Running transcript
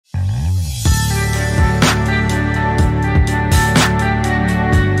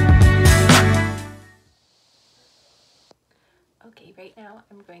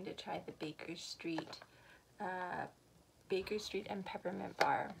to try the Bakerstreet and Peppermint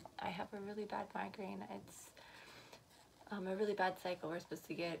Bar. I have a really bad migraine. It's a really bad cycle. We're supposed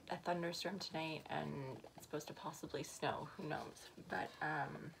to get a thunderstorm tonight and it's supposed to possibly snow, who knows. But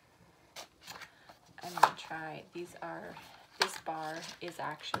I'm gonna try, this bar is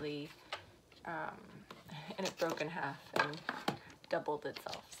actually, and it broke in half and doubled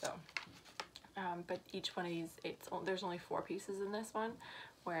itself, so. But each one of these, there's only 4 pieces in this one,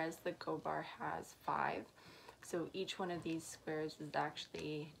 whereas the Go Bar has 5. So each one of these squares is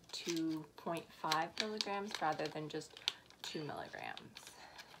actually 2.5 milligrams rather than just 2 milligrams.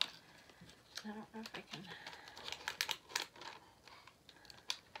 I don't know if I can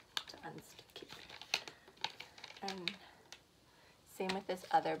unstick it. And same with this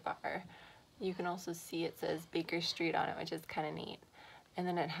other bar. You can also see it says Bakerstreet on it, which is kind of neat. And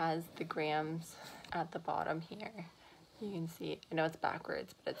then it has the grams at the bottom here. You can see, I know it's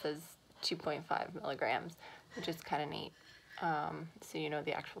backwards, but it says 2.5 milligrams, which is kind of neat. So you know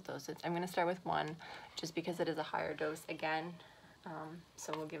the actual dosage. I'm going to start with 1 just because it is a higher dose again.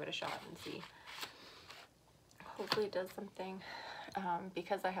 So we'll give it a shot and see. Hopefully it does something.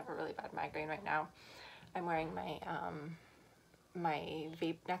 Because I have a really bad migraine right now, I'm wearing my my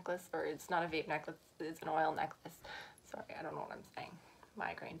vape necklace, or it's not a vape necklace, it's an oil necklace. Sorry, I don't know what I'm saying.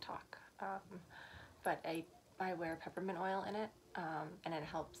 Migraine talk. But I wear peppermint oil in it, and it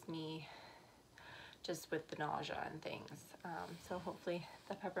helps me just with the nausea and things. So hopefully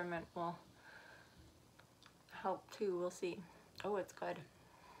the peppermint will help too. We'll see. Oh, it's good.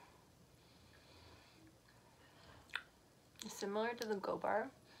 Similar to the Go Bar,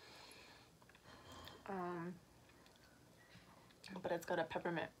 but it's got a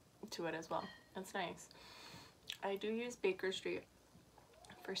peppermint to it as well. It's nice. I do use Bakerstreet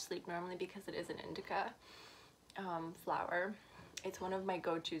for sleep normally because it is an indica flower. It's one of my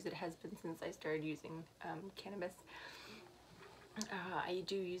go-tos. It has been since I started using cannabis. I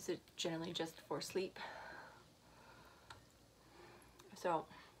do use it generally just for sleep. So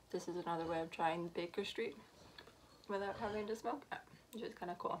this is another way of trying Bakerstreet without having to smoke it, which is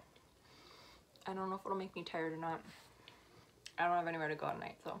kind of cool. I don't know if it'll make me tired or not. I don't have anywhere to go at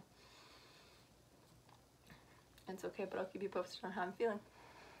night, so it's okay, but I'll keep you posted on how I'm feeling.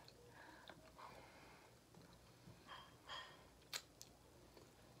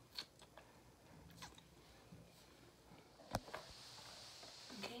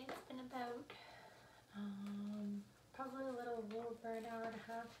 Okay, it's been about probably a little over an hour and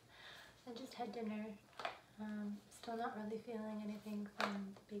a half. I just had dinner. Still not really feeling anything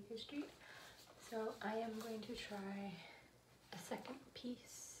from the Bakerstreet, so I am going to try a second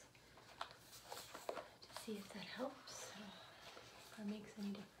piece to see if that helps or makes any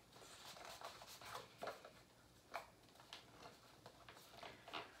difference.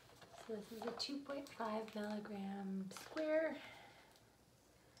 So this is a 2.5 milligram square.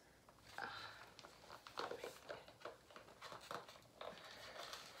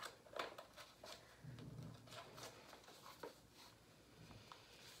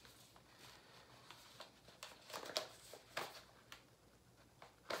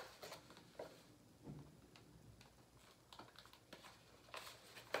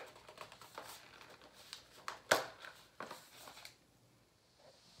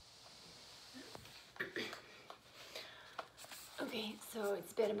 Okay, so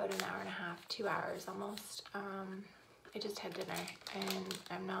it's been about an hour and a half, 2 hours almost. I just had dinner and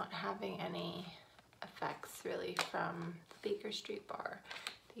I'm not having any effects really from the Bakerstreet Bar.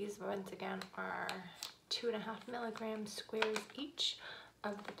 These once again are 2.5 milligram squares each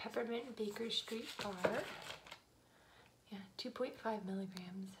of the Peppermint Bakerstreet Bar. Yeah, 2.5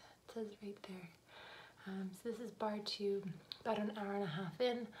 milligrams, it says right there. So this is bar 2, about an hour and a half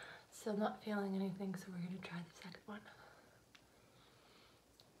in, still not feeling anything, so we're gonna try the second one.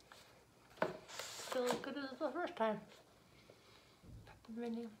 Still as good as the first time.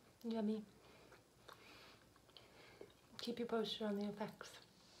 Peppermint, yummy. Keep you posted on the effects.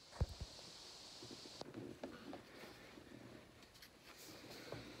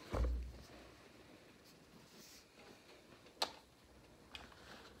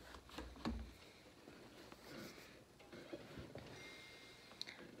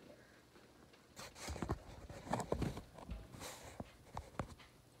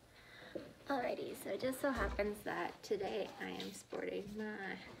 Alrighty, so it just so happens that today I am sporting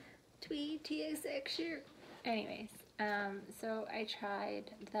my Tweed TSX shirt. Anyways, so I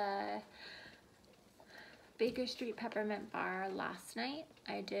tried the Bakerstreet Peppermint Bar last night.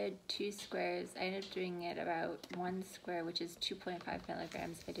 I did 2 squares. I ended up doing it about 1 square, which is 2.5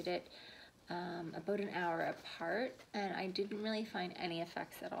 milligrams. I did it about an hour apart, and I didn't really find any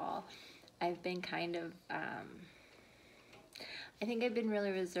effects at all. I've been kind of, I think I've been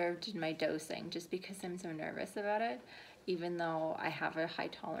really reserved in my dosing just because I'm so nervous about it, even though I have a high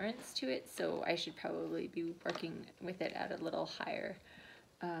tolerance to it, so I should probably be working with it at a little higher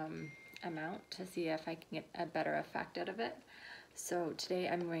amount to see if I can get a better effect out of it. So today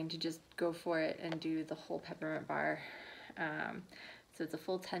I'm going to just go for it and do the whole peppermint bar. So it's a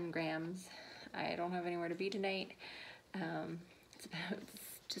full 10 grams. I don't have anywhere to be tonight. It's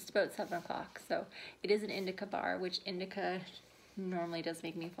just about 7 o'clock. So it is an indica bar, which indica normally does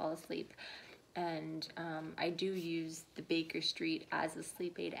make me fall asleep. And I do use the Bakerstreet as a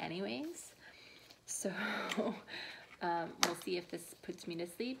sleep aid anyways. So we'll see if this puts me to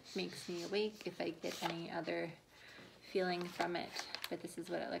sleep, makes me awake, if I get any other feeling from it. But this is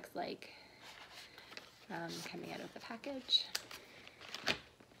what it looks like coming out of the package.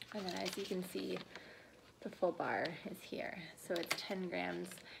 And then as you can see, the full bar is here. So it's 10 grams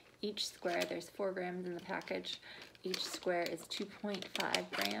each square. There's 4 grams in the package. Each square is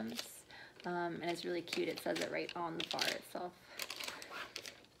 2.5 grams. And it's really cute. It says it right on the bar itself.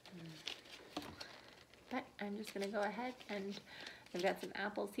 But I'm just gonna go ahead, and I've got some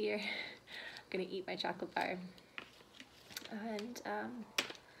apples here. I'm gonna eat my chocolate bar. And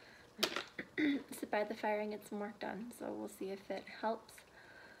sit by the fire and get some work done. So we'll see if it helps.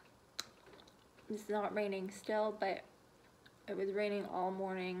 It's not raining still, but it was raining all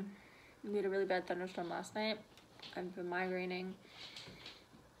morning. We had a really bad thunderstorm last night. I've been migraining.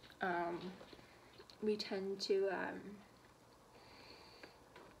 We tend to,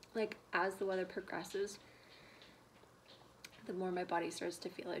 like, as the weather progresses, the more my body starts to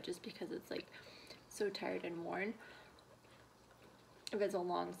feel it, just because it's like so tired and worn. If it's a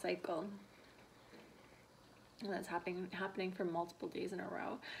long cycle, and that's happening for multiple days in a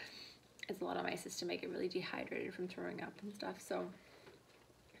row, it's a lot on my system. I get really dehydrated from throwing up and stuff. So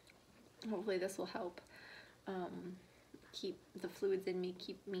hopefully this will help keep the fluids in me,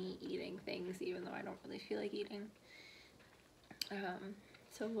 keep me eating things even though I don't really feel like eating.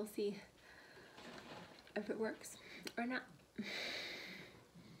 So we'll see if it works or not.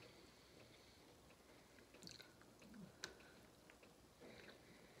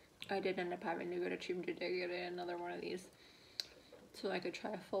 I did end up having to go to Tweed to get another one of these so I could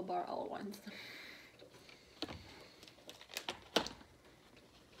try a full bar all at once.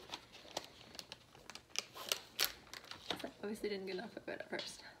 So I obviously didn't get enough of it at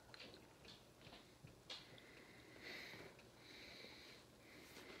first.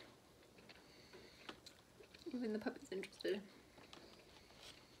 Even the puppy's interested.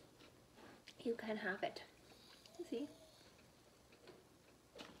 You can have it. See?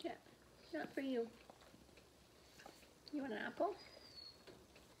 Yeah, not for you. You want an apple?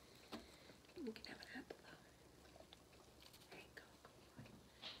 You can have an apple though. There you go.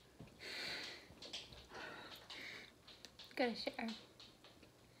 Gotta share.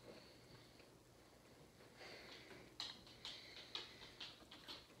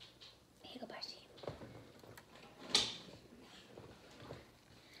 Here you go, Bashi.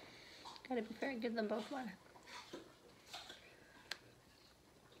 Gotta be fair, give them both one.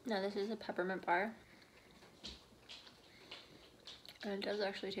 Now this is a peppermint bar. And it does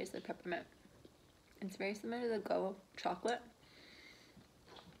actually taste like peppermint. It's very similar to the Go chocolate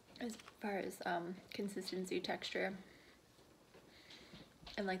as far as consistency, texture,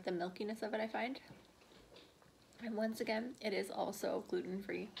 and like the milkiness of it, I find. And once again, it is also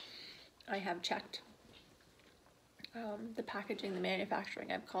gluten-free. I have checked the packaging, the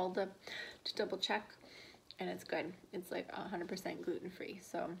manufacturing. I've called to double check, and it's good. It's like 100% gluten-free,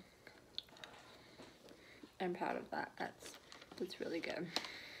 so I'm proud of that. That's really good.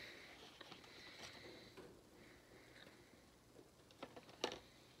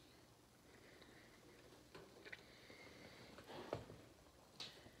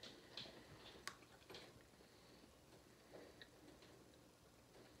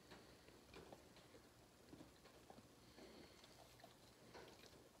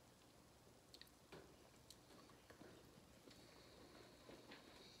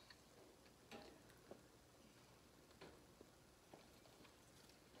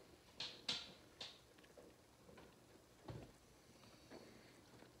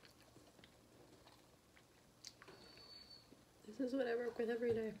 This is what I work with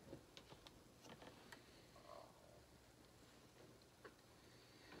every day.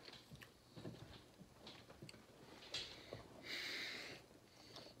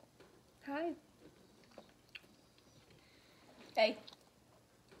 Hi. Hey.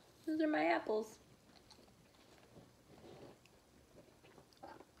 Those are my apples.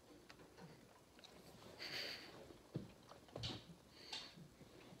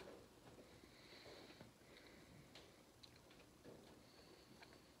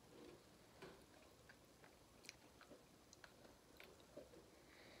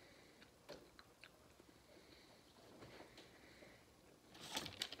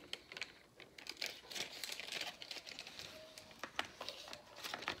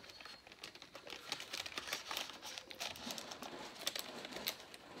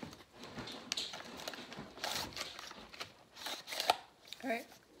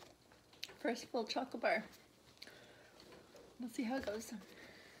 first full chocolate bar. We'll see how it goes.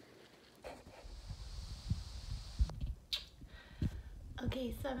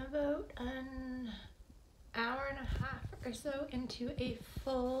 Okay, so I'm about an hour and a half or so into a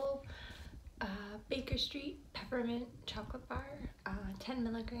full Bakerstreet Peppermint chocolate bar, 10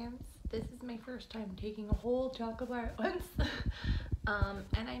 milligrams. This is my first time taking a whole chocolate bar at once.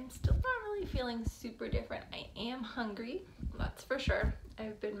 And I'm still not really feeling super different. I am hungry, that's for sure.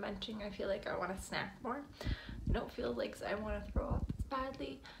 I've been munching, I feel like I want to snack more. I don't feel like I want to throw up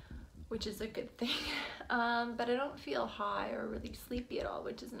badly, which is a good thing. But I don't feel high or really sleepy at all,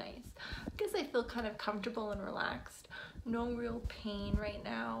 which is nice. I guess I feel kind of comfortable and relaxed. No real pain right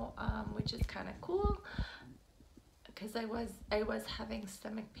now, which is kind of cool, because I was having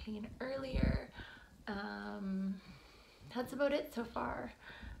stomach pain earlier. That's about it so far.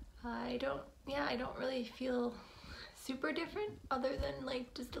 I don't really feel super different, other than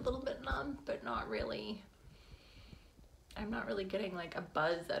like just a little bit numb, but not really. I'm not really getting like a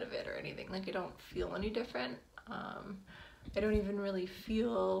buzz out of it or anything. Like, I don't feel any different. I don't even really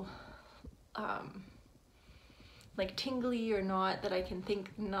feel like tingly or not that I can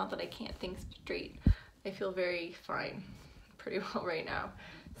think, not that I can't think straight. I feel very fine, pretty well right now.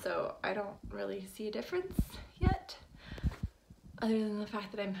 So I don't really see a difference yet, other than the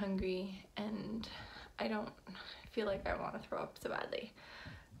fact that I'm hungry and I don't feel like I want to throw up so badly,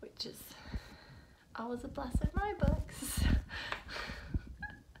 which is always a plus in my books.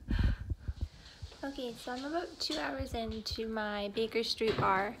 Okay, so I'm about 2 hours into my Bakerstreet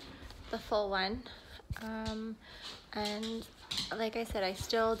bar, the full one. And like I said, I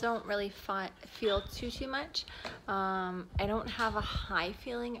still don't really feel too much. I don't have a high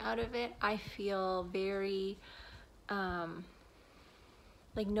feeling out of it. I feel very,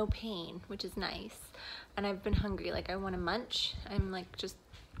 like no pain, which is nice. And I've been hungry, like I want to munch. I'm like just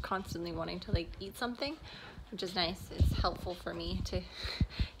constantly wanting to like eat something, which is nice. It's helpful for me to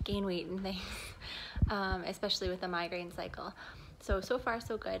gain weight and things, especially with the migraine cycle. So far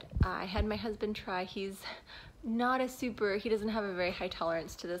so good. I had my husband try. He's not he doesn't have a very high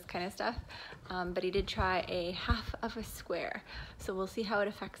tolerance to this kind of stuff, but he did try a half of a square. So we'll see how it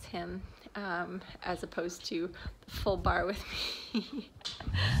affects him, as opposed to the full bar with me.